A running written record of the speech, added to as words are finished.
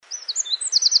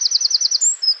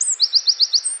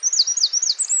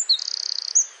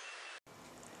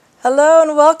Hello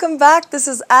and welcome back. This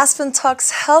is Aspen Talks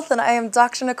Health and I am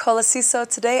Dr. Nicola Ciso.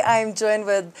 Today I am joined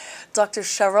with Dr.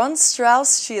 Sharon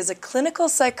Strauss. She is a clinical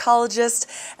psychologist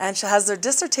and she has her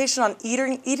dissertation on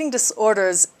eating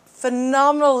disorders.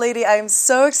 Phenomenal lady. I am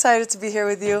so excited to be here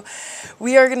with you.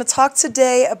 We are going to talk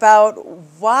today about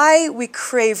why we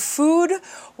crave food,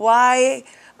 why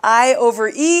I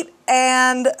overeat,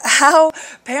 and how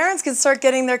parents can start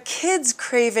getting their kids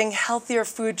craving healthier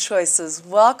food choices.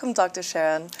 Welcome, Dr.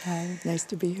 Sharon. Hi, nice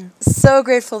to be here. So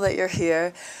grateful that you're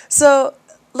here. So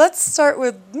let's start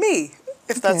with me,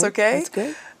 if that's okay. That's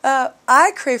good.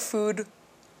 I crave food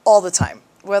all the time.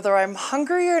 Whether I'm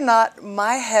hungry or not,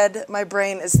 my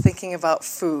brain is thinking about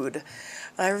food.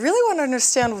 And I really want to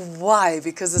understand why,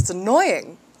 because it's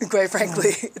annoying, quite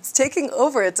frankly. It's taking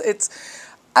over.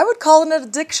 I would call it an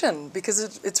addiction because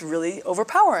it's really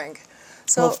overpowering.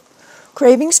 So, Well,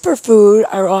 cravings for food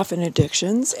are often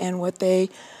addictions, and what they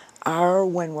are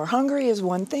when we're hungry is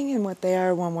one thing, and what they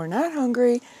are when we're not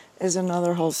hungry is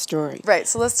another whole story. right.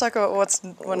 So let's talk about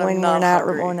when I'm not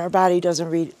hungry. When our body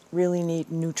doesn't really need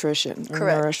nutrition or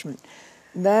Correct. nourishment,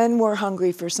 then we're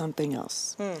hungry for something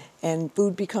else, and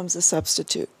food becomes a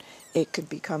substitute. It could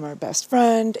become our best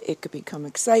friend. It could become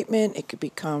excitement. It could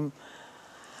become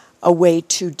a way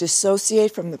to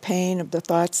dissociate from the pain of the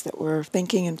thoughts that we're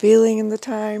thinking and feeling in the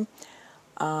time.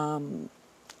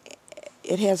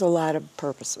 It has a lot of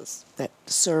purposes that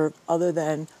serve other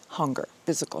than hunger,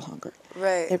 physical hunger.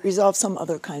 Right. It resolves some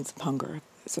other kinds of hunger.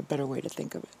 It's a better way to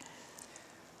think of it.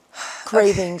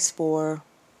 Cravings for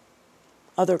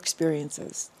other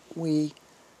experiences. We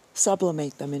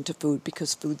sublimate them into food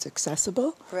because food's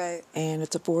accessible. Right. And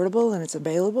it's affordable and it's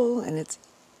available and it's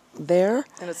there.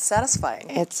 And it's satisfying.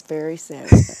 It's very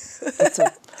satisfying.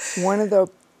 It's one of the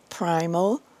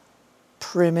primal,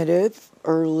 primitive,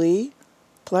 early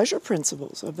pleasure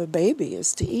principles of a baby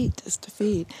is to eat, is to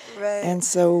feed. Right. And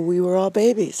so we were all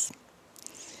babies.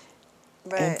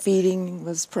 Right. And feeding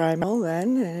was primal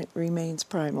then, and it remains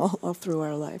primal all through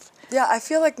our life. Yeah, I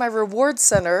feel like my reward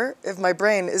center of my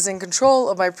brain is in control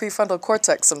of my prefrontal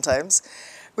cortex sometimes,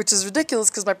 which is ridiculous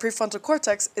because my prefrontal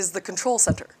cortex is the control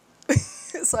center.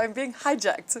 So I'm being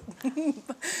hijacked.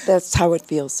 That's how it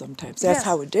feels sometimes. That's Yes.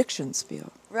 how addictions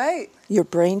feel. Right. Your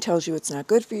brain tells you it's not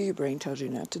good for you. Your brain tells you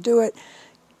not to do it.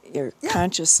 Your Yeah.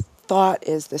 conscious thought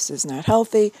is this is not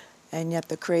healthy, and yet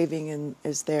the craving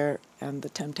is there and the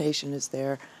temptation is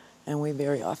there, and we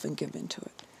very often give into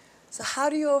it. So how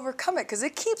do you overcome it? Because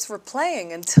it keeps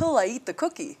replaying until I eat the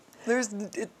cookie.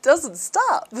 It doesn't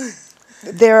stop.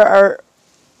 There are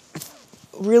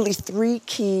really three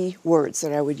key words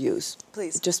that I would use.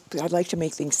 Please. I'd like to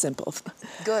make things simple.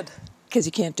 Good. Because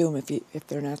you can't do them if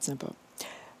they're not simple.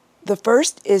 The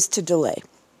first is to delay.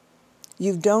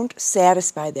 You don't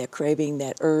satisfy that craving,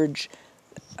 that urge,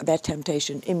 that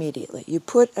temptation immediately. You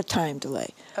put a time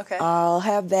delay. Okay. I'll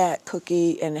have that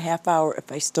cookie in a half hour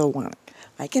if I still want it.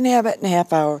 I can have it in a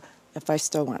half hour if I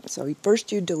still want it. So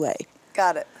first you delay.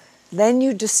 Got it. Then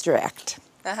you distract.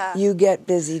 Uh-huh. You get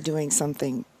busy doing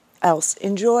something else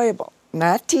enjoyable.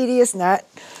 Not tedious, not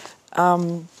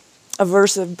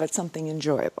aversive, but something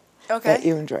enjoyable Okay. that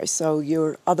you enjoy. So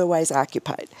you're otherwise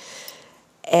occupied.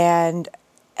 And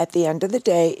at the end of the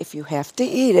day, if you have to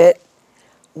eat it,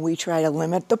 we try to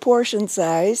limit the portion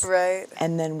size. Right.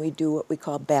 And then we do what we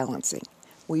call balancing.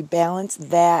 We balance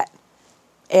that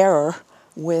error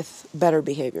with better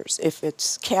behaviors. If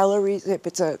it's calories, if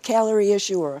it's a calorie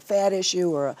issue or a fat issue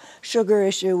or a sugar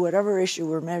issue, whatever issue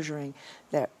we're measuring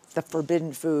that the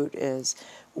forbidden food is,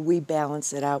 we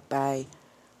balance it out by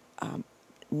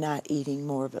not eating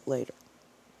more of it later.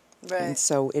 Right. And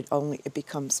so it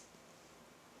becomes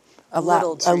A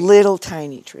little a treat. little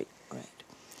tiny treat. Right.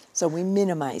 So we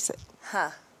minimize it.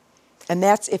 Huh. And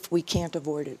that's if we can't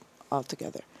avoid it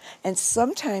altogether. And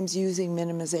sometimes using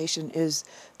minimization is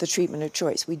the treatment of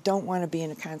choice. We don't want to be in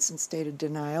a constant state of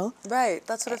denial. Right.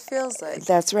 That's what it feels like.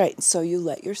 That's right. So you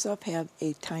let yourself have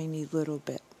a tiny little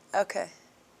bit. Okay.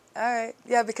 All right.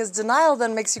 Yeah, because denial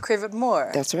then makes you crave it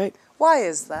more. That's right. Why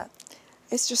is that?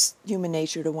 It's just human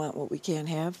nature to want what we can't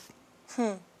have.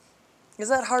 Is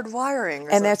that hardwiring?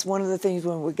 And that's one of the things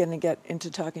when we're going to get into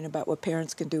talking about what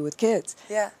parents can do with kids.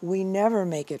 Yeah. We never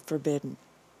make it forbidden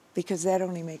because that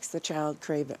only makes the child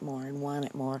crave it more and want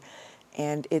it more.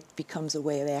 And it becomes a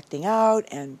way of acting out.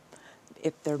 And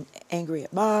if they're angry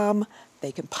at mom,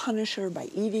 they can punish her by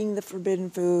eating the forbidden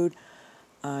food.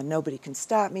 Nobody can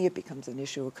stop me. It becomes an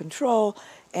issue of control.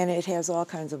 And it has all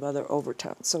kinds of other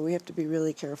overtones. So we have to be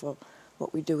really careful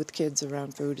what we do with kids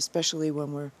around food, especially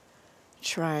when we're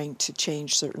trying to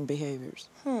change certain behaviors.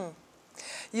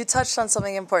 You touched on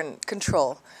something important,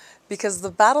 control. because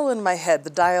the battle in my head, the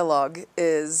dialogue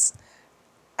is,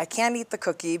 I can't eat the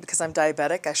cookie because I'm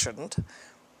diabetic, I shouldn't.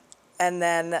 And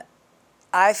then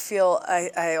I feel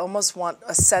I almost want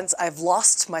a sense, I've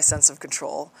lost my sense of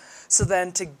control. So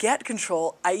then to get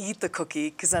control, I eat the cookie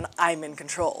because then I'm in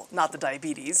control, not the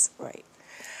diabetes. Right.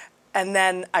 And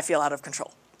then I feel out of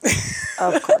control.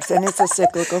 Of course, and it's a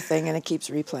cyclical thing, and it keeps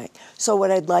replaying. So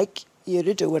what I'd like you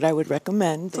to do, what I would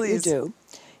recommend that Please. you do,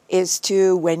 is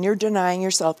to, when you're denying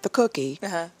yourself the cookie,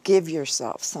 Uh-huh. give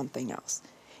yourself something else.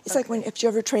 It's like Okay. if you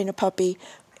ever train a puppy,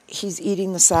 he's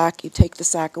eating the sock, you take the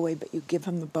sock away, but you give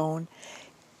him the bone.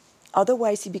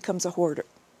 Otherwise, he becomes a hoarder.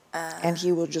 And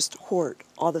he will just hoard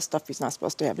all the stuff he's not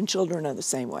supposed to have. And children are the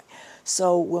same way.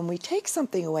 So when we take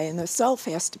something away, and the self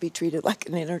has to be treated like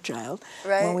an inner child,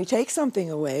 Right. when we take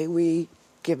something away, we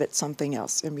give it something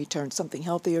else in return, something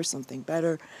healthier, something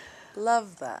better.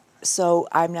 Love that. So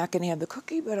I'm not going to have the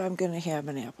cookie, but I'm going to have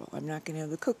an apple. I'm not going to have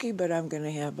the cookie, but I'm going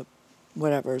to have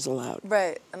whatever is allowed.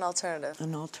 Right, an alternative.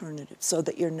 An alternative, so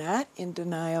that you're not in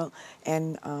denial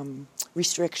and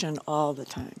restriction all the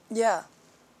time. Yeah.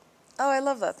 Oh, I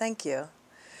love that. Thank you.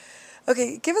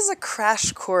 Okay, give us a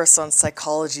crash course on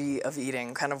psychology of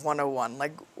eating, kind of 101.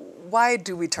 Like, why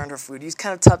do we turn to food? You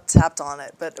kind of tapped on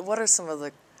it, but what are some of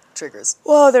the triggers?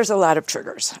 Well, there's a lot of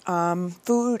triggers.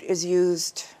 Food is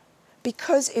used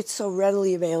because it's so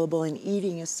readily available, and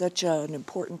eating is such an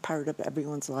important part of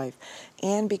everyone's life,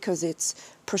 and because it's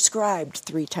prescribed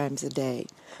 3 times a day.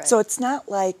 Right. So it's not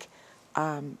like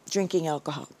drinking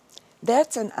alcohol.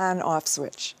 That's an on-off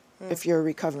switch. If you're a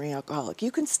recovering alcoholic,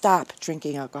 you can stop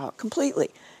drinking alcohol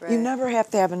completely. Right. You never have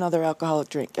to have another alcoholic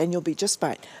drink, and you'll be just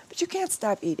fine. But you can't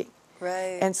stop eating.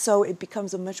 Right. And so it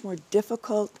becomes a much more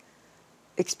difficult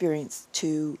experience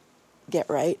to get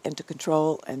right and to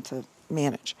control and to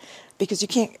manage, because you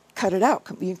can't cut it out.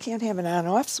 You can't have an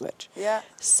on-off switch. Yeah.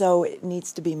 So it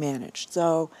needs to be managed.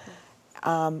 So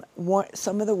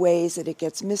some of the ways that it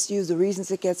gets misused, the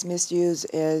reasons it gets misused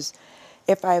is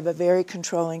if I have a very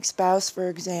controlling spouse, for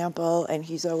example, and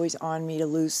he's always on me to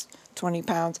lose 20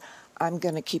 pounds, I'm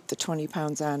going to keep the 20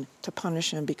 pounds on to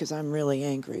punish him because I'm really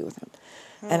angry with him.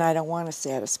 And I don't want to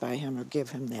satisfy him or give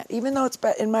him that. Even though it's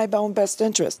in my own best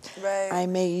interest, Right. I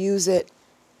may use it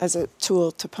as a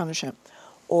tool to punish him.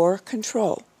 Or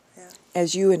control. Yeah.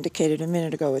 As you indicated a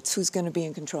minute ago, it's who's going to be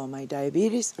in control, my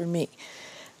diabetes or me?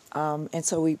 And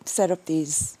so we set up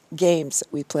these games that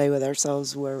we play with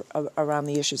ourselves around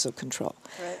the issues of control.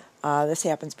 Right. This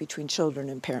happens between children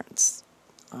and parents.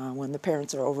 When the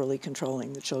parents are overly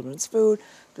controlling the children's food,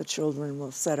 the children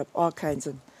will set up all kinds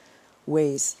of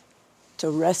ways to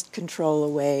wrest control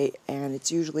away, and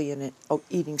it's usually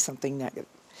eating something negative.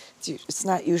 It's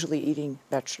not usually eating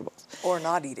vegetables. Or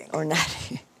not eating. Or not.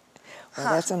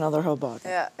 Well, that's another whole ballgame.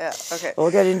 Yeah, okay.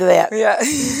 We'll get into that.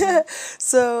 Yeah.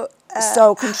 So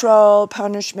Control,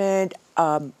 punishment.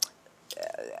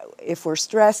 If we're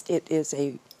stressed, it is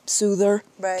a soother.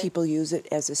 Right. People use it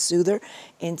as a soother.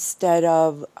 Instead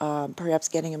of perhaps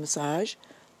getting a massage,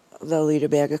 they'll eat a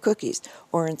bag of cookies.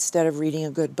 Or instead of reading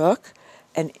a good book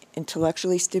and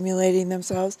intellectually stimulating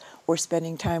themselves, or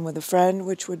spending time with a friend,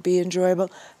 which would be enjoyable,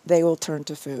 they will turn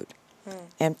to food.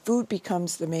 And food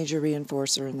becomes the major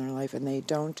reinforcer in their life, and they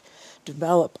don't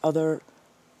develop other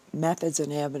methods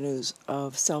and avenues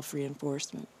of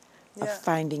self-reinforcement, of Yeah.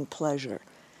 finding pleasure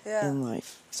Yeah. in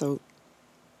life. So,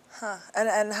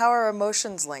 And how are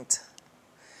emotions linked?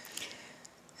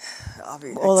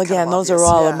 well, again, those are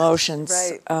all emotions.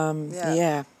 Right.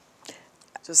 Yeah.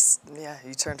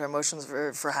 You turn to emotions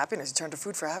for happiness. You turn to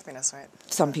food for happiness, right?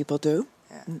 Some people do.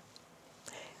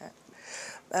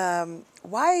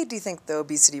 Why do you think the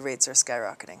obesity rates are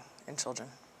skyrocketing in children?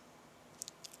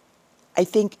 I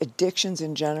think addictions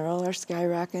in general are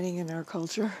skyrocketing in our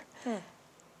culture.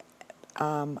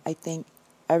 I think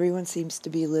everyone seems to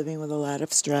be living with a lot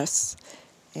of stress.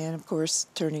 And of course,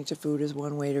 turning to food is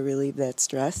one way to relieve that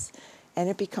stress. And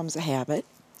it becomes a habit.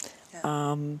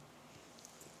 Yeah.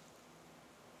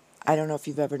 I don't know if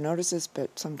you've ever noticed this,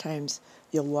 but sometimes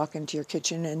you'll walk into your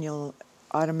kitchen and you'll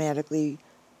automatically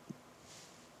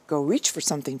go reach for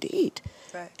something to eat.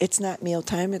 Right. It's not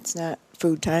mealtime, it's not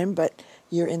food time, but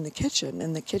you're in the kitchen,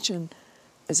 and the kitchen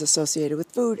is associated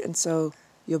with food, and so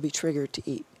you'll be triggered to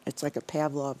eat. It's like a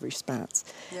Pavlov response.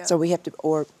 Yeah. So we have to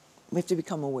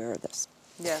become aware of this.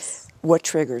 Yes. What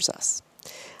triggers us?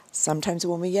 Sometimes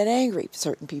when we get angry,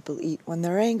 certain people eat when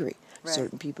they're angry. Right.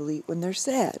 Certain people eat when they're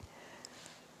sad.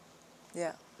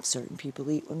 Yeah. Certain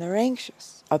people eat when they're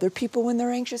anxious. Other people, when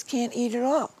they're anxious, can't eat at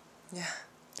all. Yeah.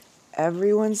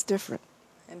 Everyone's different.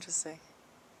 Interesting.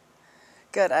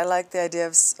 Good. I like the idea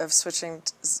of switching,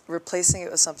 replacing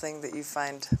it with something that you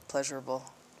find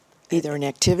pleasurable Either an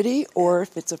activity or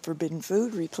if it's a forbidden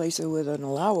food, replace it with an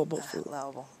allowable food.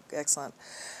 Allowable. Excellent.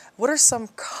 What are some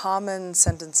common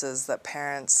sentences that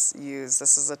parents use?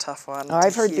 This is a tough one. Oh,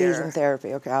 I've heard hear. these in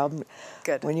therapy. Okay,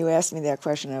 Good. When you asked me that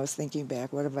question, I was thinking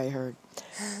back. What have I heard?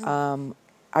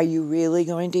 Are you really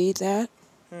going to eat that?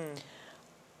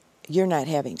 You're not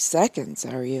having seconds,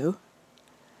 are you?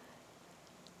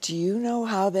 Do you know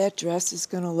how that dress is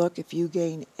going to look if you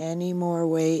gain any more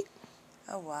weight?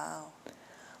 Oh, wow.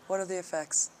 What are the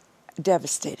effects?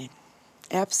 Devastating.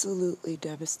 Absolutely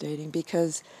devastating,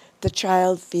 because the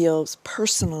child feels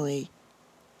personally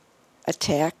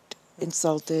attacked,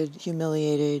 insulted,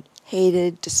 humiliated,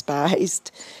 hated,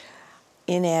 despised,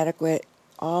 inadequate.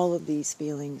 All of these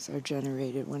feelings are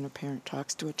generated when a parent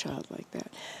talks to a child like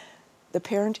that. The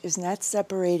parent is not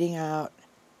separating out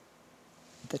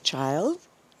the child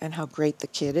and how great the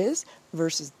kid is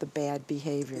versus the bad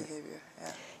behavior.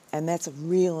 Yeah. And that's a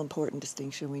real important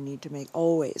distinction we need to make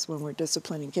always when we're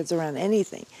disciplining kids around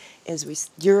anything, is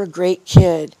you're a great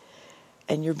kid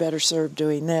and you're better served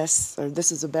doing this, or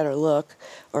this is a better look,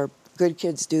 or good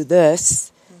kids do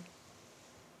this.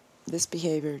 This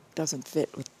behavior doesn't fit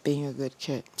with being a good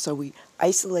kid. So we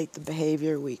isolate the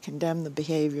behavior, we condemn the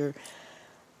behavior,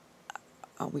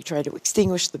 we try to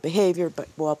extinguish the behavior, but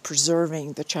while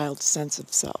preserving the child's sense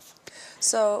of self.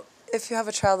 So if you have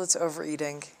a child that's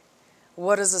overeating,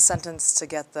 what is a sentence to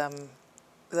get them,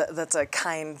 that's a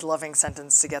kind, loving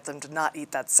sentence to get them to not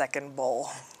eat that second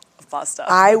bowl of pasta?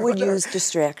 I would use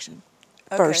distraction.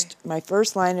 Okay. First, my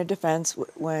first line of defense,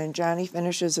 when Johnny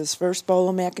finishes his first bowl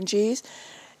of mac and cheese,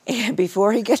 and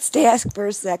before he gets to ask for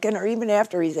a second, or even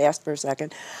after he's asked for a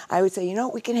second, I would say, you know,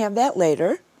 we can have that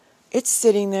later. It's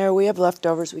sitting there. We have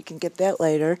leftovers. We can get that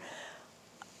later.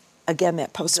 Again,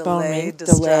 that postponement,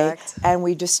 delay, and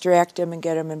we distract him and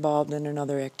get him involved in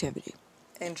another activity.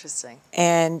 Interesting.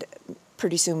 And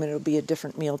pretty soon it'll be a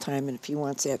different mealtime, and if he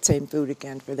wants that same food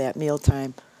again for that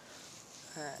mealtime,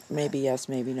 maybe yes,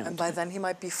 maybe no. And by then he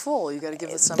might be full. You got to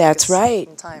give the stomach That's right.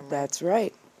 some time. Right? That's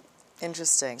right.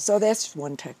 Interesting. So that's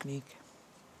one technique.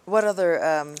 What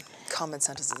other common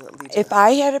sentences that lead to If that?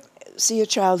 I had to see a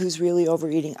child who's really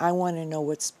overeating, I want to know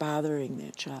what's bothering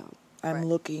that child. I'm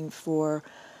looking for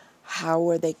how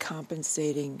are they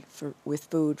compensating with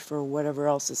food for whatever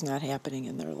else is not happening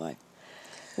in their life,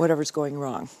 whatever's going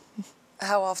wrong.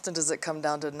 How often does it come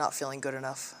down to not feeling good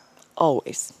enough?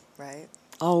 Always. Right?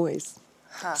 Always.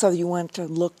 Huh. So you want to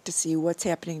look to see what's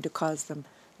happening to cause them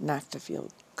not to feel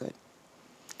good.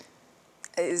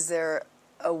 Is there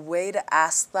a way to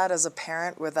ask that as a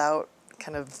parent without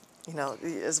kind of, you know,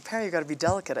 as a parent, you've got to be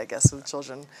delicate, I guess, with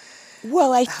children.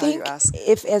 Well, I How you think ask.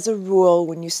 if, as a rule,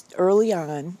 when you early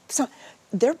on,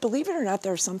 believe it or not,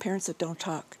 there are some parents that don't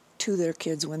talk to their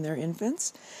kids when they're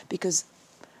infants, because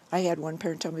I had one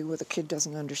parent tell me, well, the kid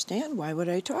doesn't understand. Why would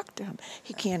I talk to him?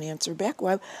 He can't answer back.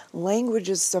 Why? Language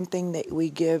is something that we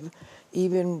give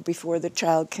even before the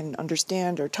child can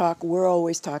understand or talk. We're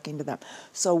always talking to them.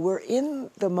 So we're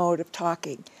in the mode of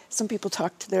talking. Some people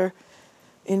talk to their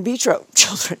in vitro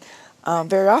children.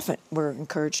 Very often we're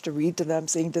encouraged to read to them,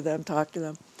 sing to them, talk to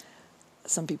them.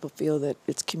 Some people feel that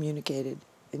it's communicated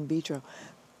in vitro.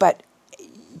 But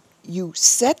you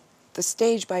set the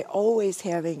stage by always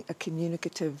having a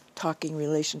communicative, talking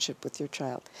relationship with your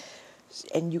child.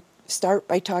 And you start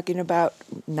by talking about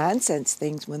nonsense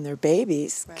things when they're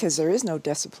babies, because there is no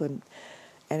discipline.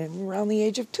 And around the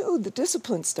age of 2, the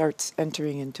discipline starts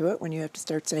entering into it when you have to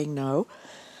start saying no,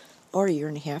 or a year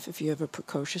and a half if you have a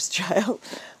precocious child.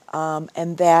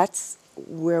 And that's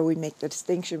where we make the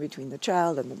distinction between the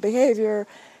child and the behavior,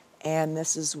 and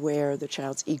this is where the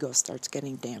child's ego starts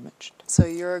getting damaged. So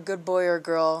you're a good boy or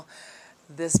girl.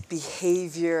 This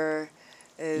behavior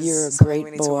is You're a something we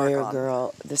great need to boy work or on.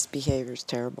 girl. This behavior is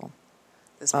terrible.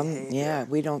 This behavior. Yeah,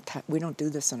 we don't do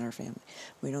this in our family.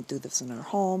 We don't do this in our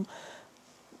home.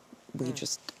 We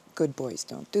just, good boys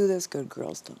don't do this, good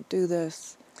girls don't do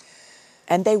this.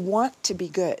 And they want to be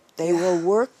good. They will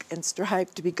work and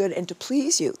strive to be good and to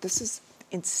please you. This is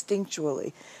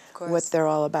instinctually what they're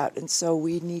all about. And so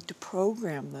we need to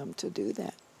program them to do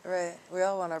that. Right. We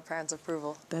all want our parents'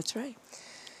 approval. That's right.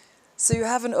 So you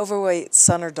have an overweight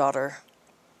son or daughter.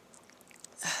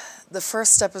 The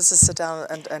first step is to sit down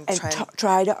and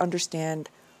try to understand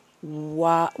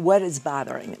what is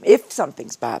bothering them, if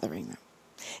something's bothering them.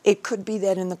 It could be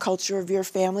that in the culture of your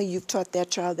family, you've taught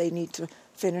that child they need to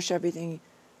finish everything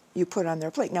you put on their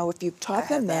plate. Now, if you've taught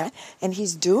them that, and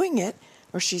he's doing it,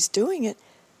 or she's doing it,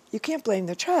 you can't blame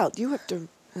the child. You have to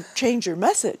change your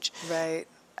message. Right.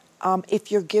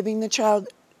 If you're giving the child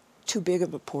too big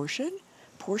of a portion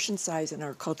size in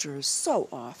our culture is so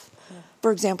off.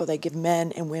 For example, they give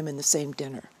men and women the same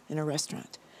dinner, in a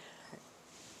restaurant.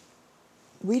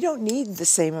 We don't need the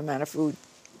same amount of food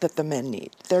that the men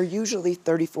need. They're usually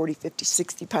 30, 40, 50,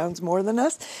 60 pounds more than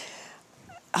us.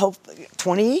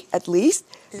 20 at least.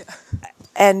 Yeah.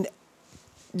 And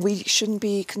we shouldn't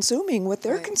be consuming what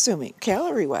they're Right. consuming,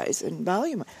 calorie-wise and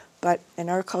volume. But in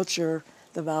our culture,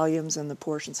 the volumes and the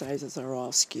portion sizes are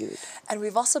all skewed. And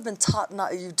we've also been taught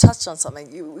not, you touched on something,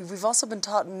 we've also been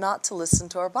taught not to listen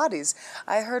to our bodies.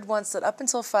 I heard once that up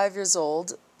until 5 years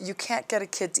old, you can't get a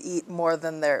kid to eat more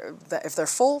than if they're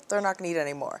full, they're not going to eat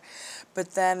anymore.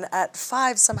 But then at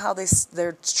 5, somehow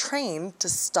they're trained to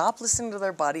stop listening to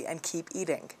their body and keep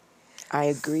eating. I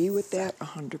agree with that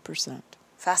 100%.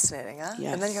 Fascinating, huh?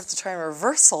 Yes. And then you have to try and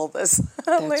reverse all this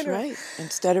That's later. right.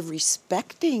 Instead of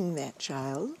respecting that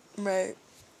child Right.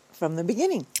 from the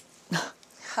beginning,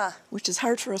 Huh. which is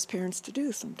hard for us parents to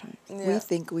do sometimes. We Yeah.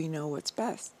 think we know what's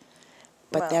best.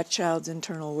 But Wow. that child's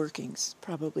internal workings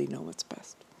probably know what's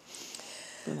best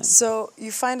for them. So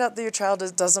you find out that your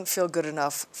child doesn't feel good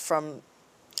enough from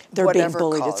They're being whatever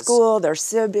bullied cause. at school. Their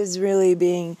SIB is really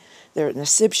the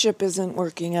SIBship isn't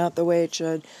working out the way it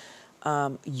should.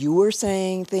 You were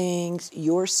saying things,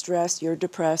 you're stressed, you're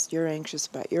depressed, you're anxious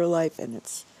about your life, and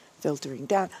it's filtering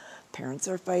down. Parents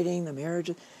are fighting, the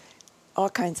marriage, all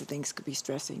kinds of things could be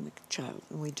stressing the child,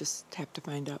 and we just have to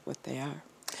find out what they are.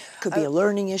 Could be a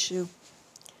learning issue.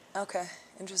 Okay,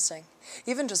 interesting.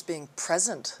 Even just being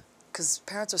present, because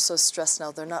parents are so stressed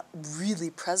now, they're not really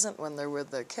present when they're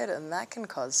with their kid, and that can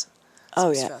cause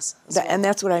some stress. As well. And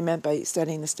that's what I meant by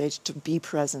setting the stage, to be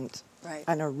present Right.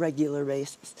 on a regular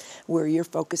basis, where your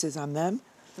focus is on them,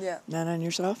 Yeah. not on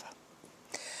yourself.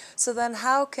 So then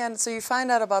so you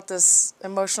find out about this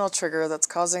emotional trigger that's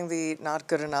causing the not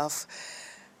good enough.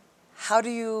 How do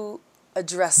you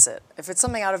address it? If it's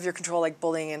something out of your control, like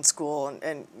bullying in school,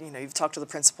 and you've talked to the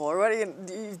principal, or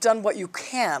you've done what you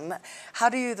can, how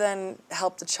do you then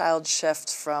help the child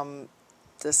shift from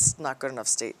this not good enough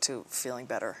state to feeling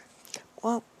better?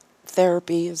 Well,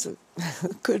 therapy is a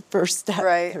good first step.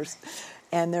 Right.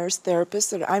 There's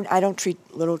therapists that I don't treat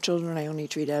little children. I only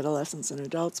treat adolescents and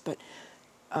adults, but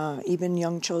even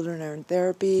young children are in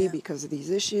therapy because of these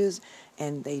issues,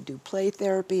 and they do play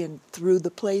therapy, and through the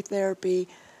play therapy,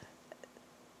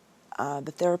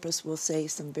 the therapist will say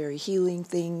some very healing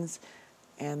things,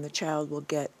 and the child will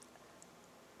get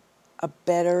a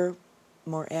better,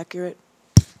 more accurate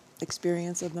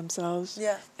experience of themselves.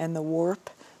 Yeah. And the warp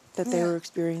that they Yeah. were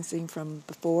experiencing from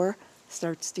before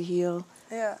starts to heal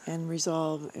Yeah. and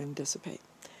resolve and dissipate.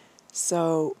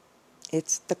 So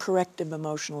it's the corrective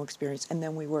emotional experience, and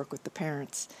then we work with the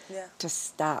parents Yeah. to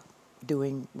stop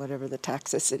doing whatever the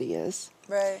toxicity is.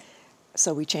 Right.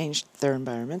 So we change their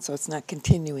environment so it's not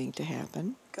continuing to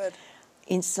happen. Good.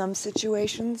 In some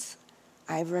situations,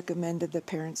 I've recommended that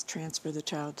parents transfer the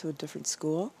child to a different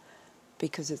school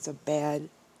because it's a bad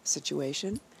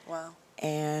situation, Wow.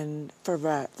 and for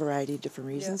a variety of different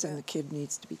reasons, Yeah. and the kid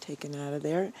needs to be taken out of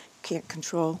there. Can't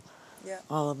control Yeah.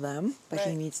 all of them, but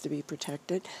he Right. needs to be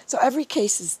protected. So every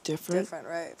case is different. Different,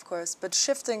 right? Of course. But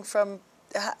shifting from,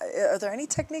 are there any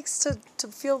techniques to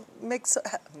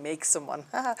make someone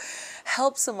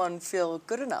help someone feel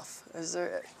good enough? Is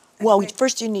there? Well, anything?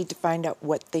 first you need to find out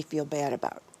what they feel bad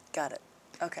about. Got it.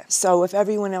 Okay. So if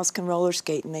everyone else can roller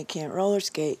skate and they can't roller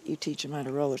skate, you teach them how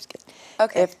to roller skate.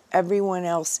 Okay. If everyone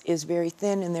else is very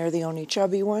thin and they're the only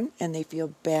chubby one and they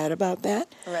feel bad about that,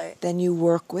 Right. then you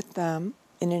work with them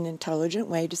in an intelligent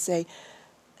way to say,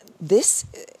 this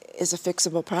is a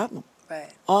fixable problem. Right.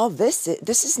 All this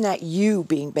is not you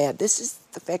being bad. This is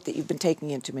the fact that you've been taking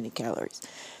in too many calories.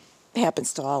 It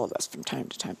happens to all of us from time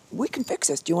to time. We can fix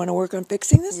this. Do you want to work on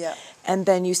fixing this? Yeah. And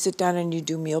then you sit down and you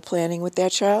do meal planning with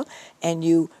that child, and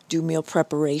you do meal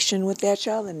preparation with that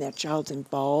child, and that child's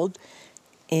involved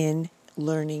in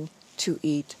learning to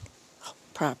eat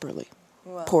properly.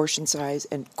 Wow. Portion size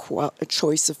and a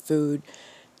choice of food,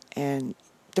 and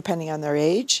depending on their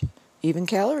age, even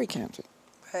calorie counting.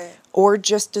 Right. Or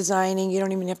just designing, you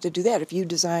don't even have to do that. If you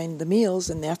design the meals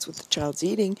and that's what the child's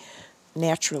eating,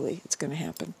 naturally it's going to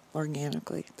happen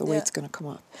organically, the way Yeah. it's going to come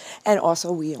up. And also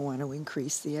we want to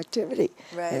increase the activity.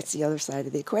 Right. That's the other side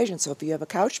of the equation. So if you have a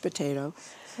couch potato,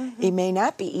 he may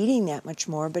not be eating that much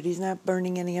more, but he's not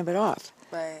burning any of it off.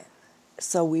 Right.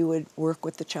 So we would work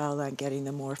with the child on getting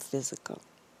them more physical.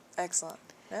 Excellent.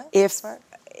 Yeah. If Smart.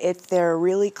 if they're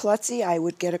really klutzy, I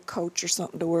would get a coach or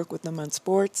something to work with them on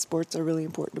sports. Sports are really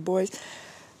important to boys.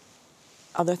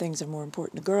 Other things are more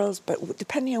important to girls, but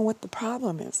depending on what the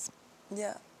problem is,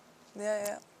 Yeah. Yeah.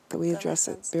 Yeah. that we That address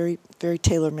makes it. sense. Very, very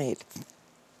tailor-made.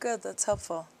 Good. That's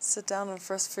helpful. Sit down and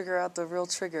first figure out the real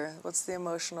trigger. What's the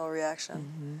emotional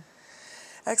reaction?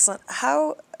 Excellent.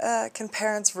 How can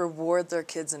parents reward their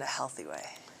kids in a healthy way?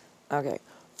 Okay.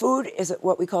 Food is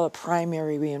what we call a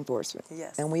primary reinforcement.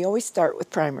 Yes. And we always start with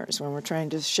primaries when we're trying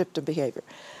to shift a behavior.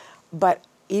 But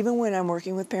even when I'm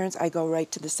working with parents, I go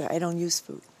right to the I don't use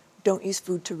food. Don't use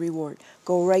food to reward.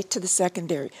 Go right to the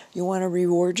secondary. You want to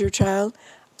reward your child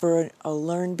for a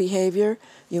learned behavior,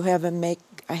 you have them make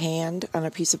a hand on a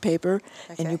piece of paper,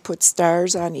 and you put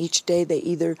stars on each day. They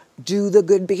either do the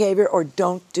good behavior or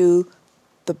don't do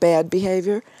the bad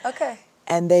behavior. Okay.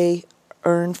 And they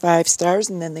earn 5 stars,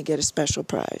 and then they get a special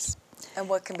prize. And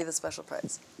what can be the special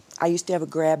prize? I used to have a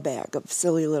grab bag of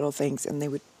silly little things, and they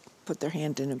would put their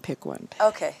hand in and pick one.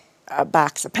 Okay. A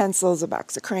box of pencils, a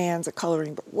box of crayons, a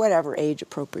coloring book, whatever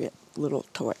age-appropriate little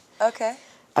toy. Okay.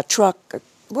 A truck,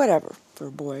 whatever, for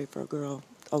a boy, for a girl,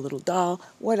 a little doll,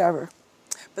 whatever.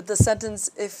 But the sentence,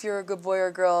 if you're a good boy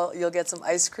or girl, you'll get some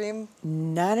ice cream?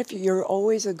 Not if you're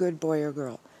always a good boy or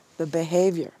girl. The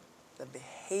behavior. The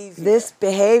behavior. This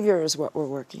behavior is what we're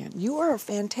working on. You are a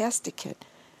fantastic kid.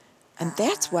 And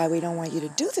that's why we don't want you to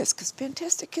do this, because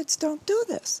fantastic kids don't do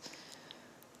this.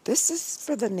 This is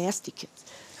for the nasty kids.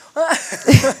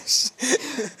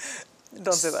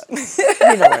 Don't say that.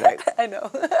 You know what I know.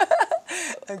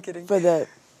 I'm kidding. For the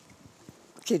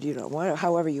kid you don't want,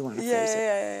 however you want to phrase it.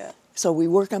 Yeah. So we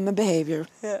work on the behavior,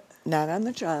 Yeah. not on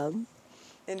the child.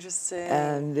 Interesting.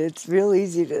 And it's real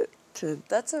easy to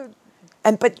That's a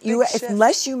but you, big shift.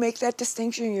 unless you make that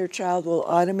distinction, your child will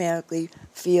automatically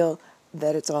feel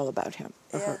that it's all about him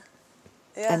or her.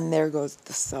 Yeah. And there goes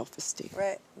the self-esteem.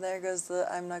 Right. There goes the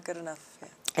I'm not good enough. Yeah.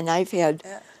 And I've had,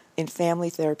 Yeah. in family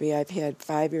therapy, I've had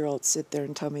 5-year-olds sit there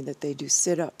and tell me that they do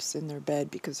sit-ups in their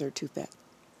bed because they're too fat.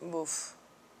 Oof.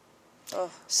 Oh.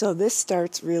 So this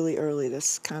starts really early,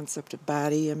 this concept of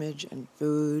body image and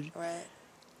food. Right.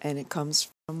 And it comes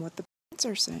from what the parents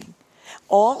are saying.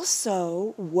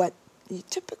 Also, what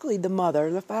typically the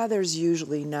mother, the father's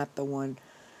usually not the one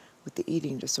with the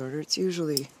eating disorder. It's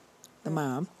usually the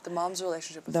mom. The mom's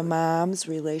relationship with The food. mom's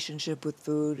relationship with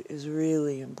food is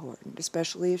really important,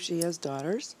 especially if she has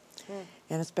daughters,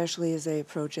 and especially as they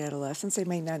approach adolescence. They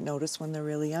may not notice when they're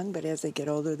really young, but as they get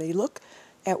older, they look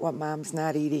at what mom's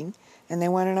not eating, and they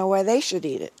want to know why they should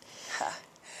eat it.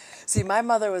 See, my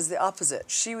mother was the opposite.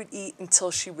 She would eat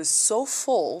until she was so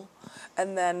full,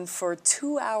 and then for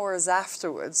 2 hours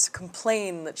afterwards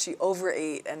complain that she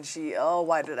overate, and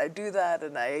why did I do that,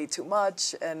 and I ate too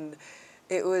much, and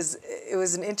it was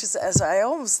an interesting, as I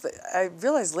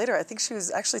realized later, I think she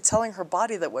was actually telling her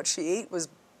body that what she ate was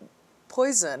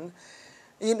poison.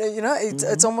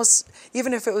 It's almost,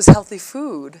 even if it was healthy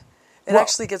food, it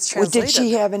actually gets translated. Did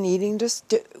she have an eating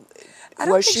disorder? I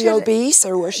don't Was think she obese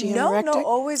or was she anorectic? No,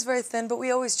 always very thin, but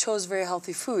we always chose very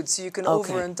healthy food, so you can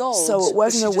overindulge. So it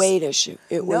wasn't a she weight issue.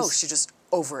 No, she just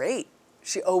overate.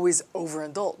 She always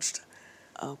overindulged.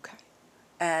 Okay.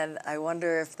 And I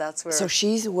wonder if that's where... So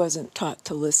she wasn't taught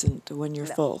to listen to when you're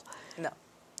full. No,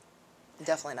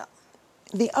 definitely not.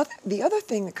 The other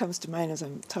thing that comes to mind as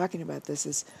I'm talking about this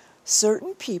is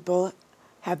certain people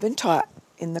have been taught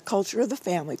in the culture of the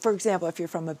family. For example, if you're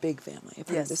from a big family, if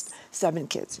you have 7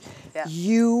 kids,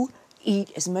 you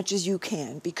eat as much as you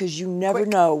can because you never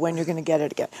know when you're going to get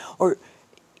it again. Or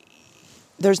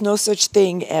there's no such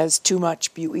thing as too much.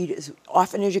 You eat as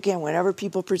often as you can whenever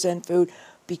people present food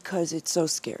because it's so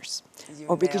scarce.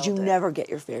 Or because you never get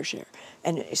your fair share.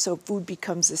 And so food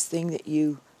becomes this thing that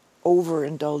you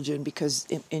overindulge in because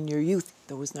in your youth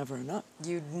there was never enough.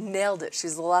 You nailed it.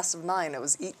 She's the last of 9. It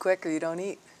was eat quick or you don't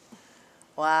eat.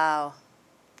 Wow.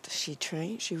 She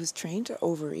was trained to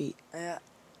overeat. Yeah.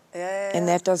 And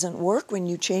that doesn't work when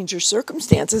you change your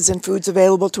circumstances and food's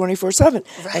available 24/7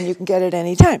 and you can get it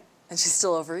any time. And she's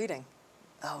still overeating.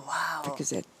 Oh, wow. Because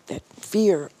that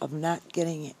fear of not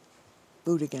getting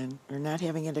food again or not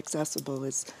having it accessible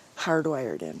is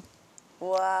hardwired in.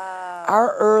 Wow.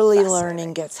 Our early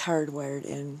learning gets hardwired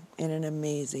in an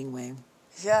amazing way.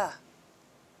 Yeah.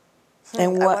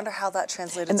 And I wonder how that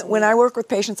translated to when me. I work with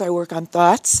patients, I work on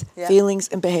thoughts, feelings,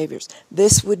 and behaviors.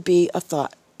 This would be a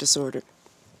thought disorder.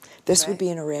 This would be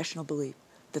an irrational belief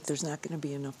that there's not going to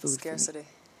be enough food. Scarcity.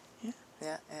 For me.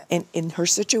 Yeah. And in her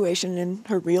situation, in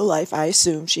her real life, I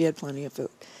assume she had plenty of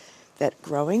food. That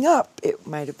growing up, it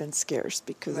might have been scarce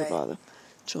because of all the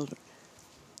children.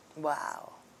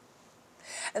 Wow.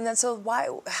 And then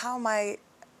how am I,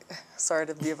 sorry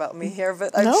to be about me here,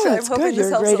 but I'm hoping this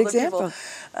helps other people.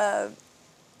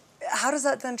 How does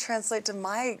that then translate to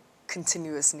my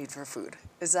continuous need for food?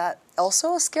 Is that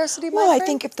also a scarcity mind Well, I frame?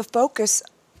 think if the focus,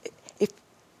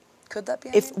 Could that be?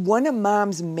 if one of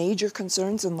mom's major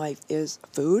concerns in life is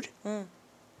food,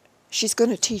 she's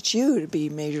going to teach you to be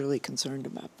majorly concerned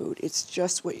about food. It's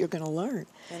just what you're going to learn.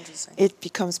 Interesting. It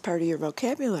becomes part of your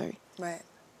vocabulary. Right.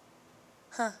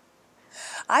 Huh.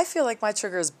 I feel like my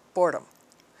trigger is boredom.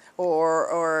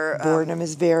 Or Boredom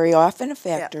is very often a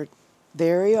factor. Yeah.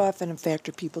 Very often a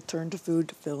factor. People turn to food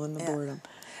to fill in the boredom.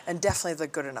 And definitely the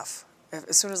good enough.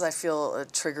 As soon as I feel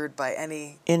triggered by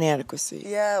any inadequacy.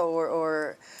 Yeah,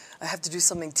 or I have to do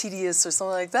something tedious or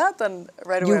something like that, then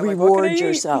right away you I'm reward like,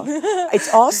 yourself.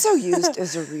 It's also used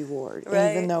as a reward,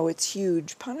 right. even though it's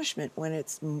huge punishment when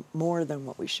it's more than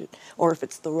what we should, or if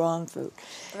it's the wrong food.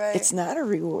 Right. It's not a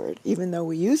reward, even though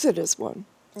we use it as one.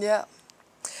 Yeah.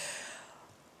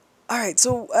 All right,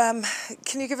 so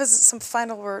can you give us some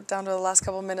final word down to the last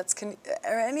couple of minutes?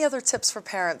 Are any other tips for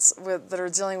parents that are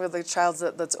dealing with a child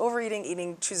that's overeating,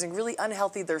 eating, choosing really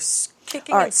unhealthy, they're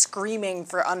kicking and screaming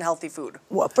for unhealthy food?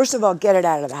 Well, first of all, get it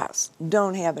out of the house.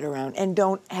 Don't have it around, and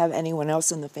don't have anyone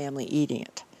else in the family eating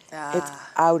it. It's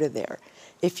out of there.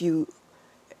 If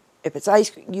it's ice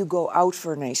cream, you go out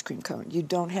for an ice cream cone. You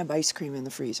don't have ice cream in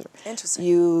the freezer. Interesting.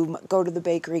 You go to the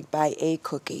bakery, buy a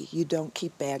cookie. You don't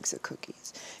keep bags of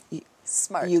cookies.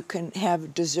 Smart. You can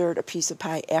have dessert, a piece of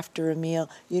pie after a meal.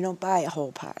 You don't buy a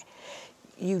whole pie.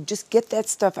 You just get that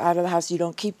stuff out of the house. You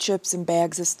don't keep chips and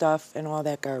bags of stuff and all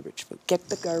that garbage food. Get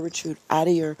the garbage food out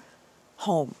of your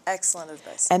home. Excellent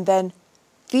advice. And then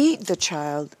feed the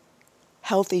child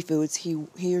healthy foods. He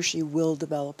or she will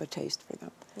develop a taste for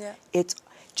them. Yeah.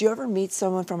 Do you ever meet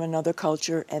someone from another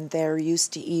culture and they're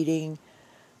used to eating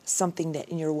something that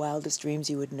in your wildest dreams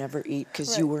you would never eat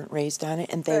because you weren't raised on it,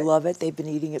 and they love it? They've been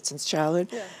eating it since childhood.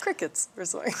 Yeah, crickets or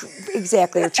something.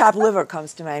 Exactly, or chopped liver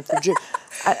comes to mind.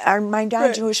 My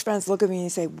non-Jewish friends look at me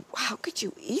and say, how could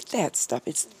you eat that stuff?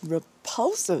 It's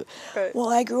repulsive. Right. Well,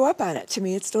 I grew up on it. To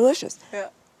me, it's delicious. Yeah.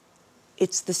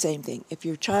 It's the same thing. If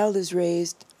your child is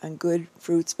raised on good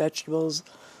fruits, vegetables,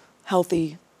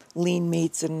 healthy lean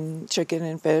meats and chicken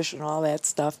and fish and all that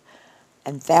stuff,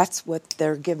 and that's what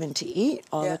they're given to eat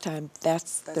all the time,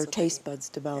 that's their taste buds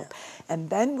develop. Yeah.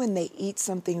 And then when they eat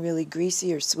something really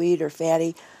greasy or sweet or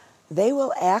fatty, they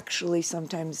will actually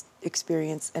sometimes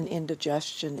experience an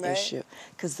indigestion issue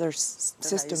because their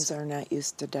systems are not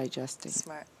used to digesting.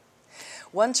 Smart.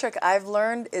 One trick I've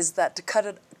learned is that to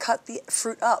cut the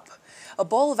fruit up. A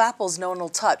bowl of apples no one will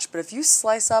touch, but if you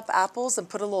slice up apples and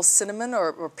put a little cinnamon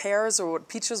or pears or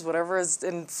peaches, whatever is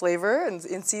in flavor and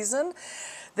in season,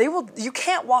 you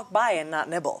can't walk by and not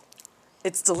nibble.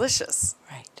 It's delicious.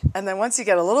 Right. And then once you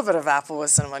get a little bit of apple with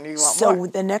cinnamon, you want more. So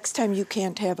the next time you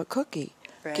can't have a cookie,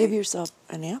 give yourself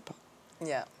an apple.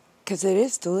 Yeah. Because it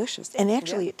is delicious. And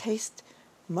actually it tastes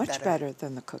much better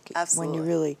than the cookie. Absolutely. When you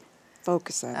really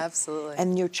focus on it. Absolutely.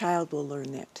 And your child will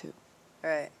learn that too.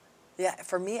 Right. Yeah,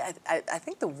 for me, I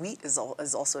think the wheat is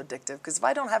also addictive because if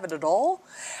I don't have it at all,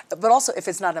 but also if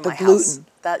it's not in my house,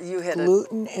 that you hit it.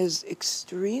 Gluten is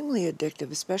extremely addictive,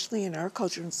 especially in our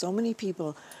culture, and so many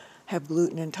people have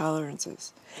gluten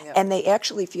intolerances. Yep. And they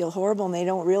actually feel horrible, and they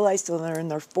don't realize till they're in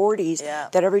their 40s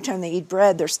that every time they eat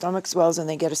bread, their stomach swells and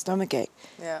they get a stomachache.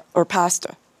 Yeah. Or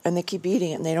pasta, and they keep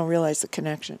eating it, and they don't realize the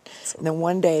connection. And then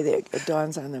one day it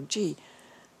dawns on them, gee,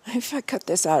 if I cut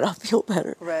this out, I'll feel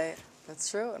better. Right.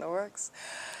 That's true, and it works.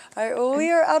 All right, well,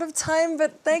 we are out of time,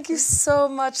 but thank you so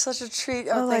much. Such a treat.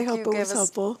 Well, I hope it was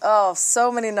helpful. Oh,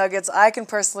 so many nuggets I can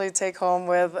personally take home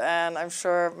with, and I'm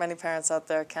sure many parents out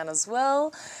there can as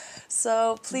well.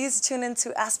 So please tune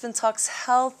into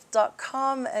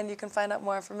aspentalkshealth.com, and you can find out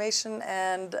more information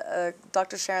and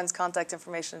Dr. Sharon's contact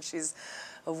information. She's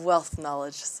a wealth of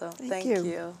knowledge. So thank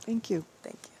you. Thank you.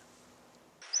 Thank you.